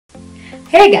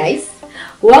Hey guys,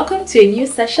 welcome to a new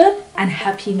session and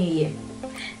Happy New Year.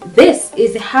 This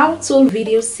is a How Tool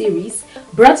video series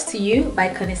brought to you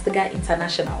by Conestoga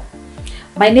International.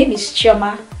 My name is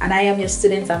Chioma and I am your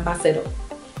student ambassador.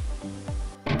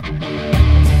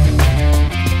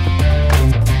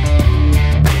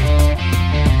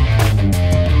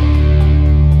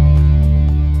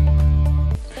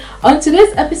 On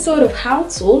today's episode of How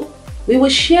Tool, we will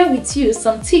share with you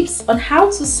some tips on how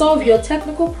to solve your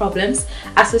technical problems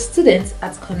as a student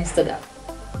at Conestoga.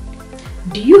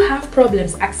 Do you have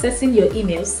problems accessing your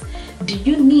emails? Do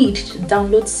you need to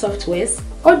download softwares?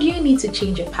 Or do you need to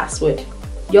change your password?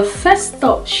 Your first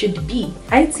stop should be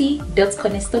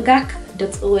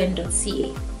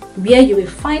it.conestogac.on.ca, where you will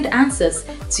find answers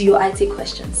to your IT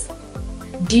questions.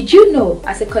 Did you know,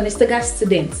 as a Conestoga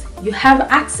student, you have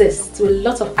access to a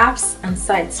lot of apps and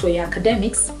sites for your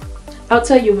academics? I'll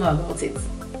tell you more about it.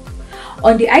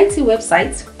 On the IT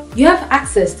website, you have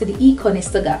access to the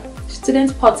eConestoga,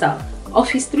 Student Portal,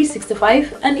 Office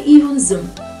 365, and even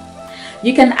Zoom.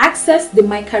 You can access the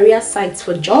My Career sites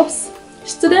for jobs,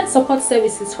 student support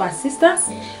services for assistance,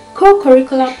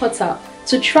 co-curricular portal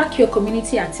to track your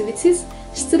community activities,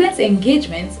 student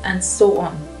engagement, and so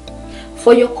on.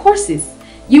 For your courses,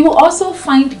 you will also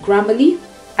find Grammarly,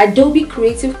 Adobe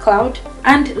Creative Cloud,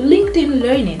 and LinkedIn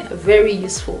Learning very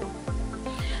useful.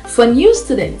 For new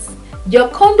students, your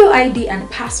Condo ID and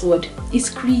password is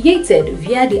created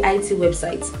via the IT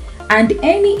website, and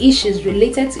any issues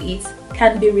related to it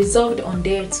can be resolved on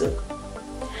there too.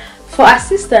 For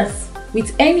assistance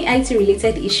with any IT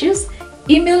related issues,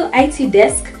 email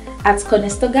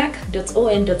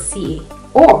itdesk@conestogac.on.ca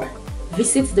or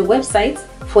visit the website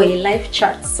for a live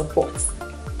chat support.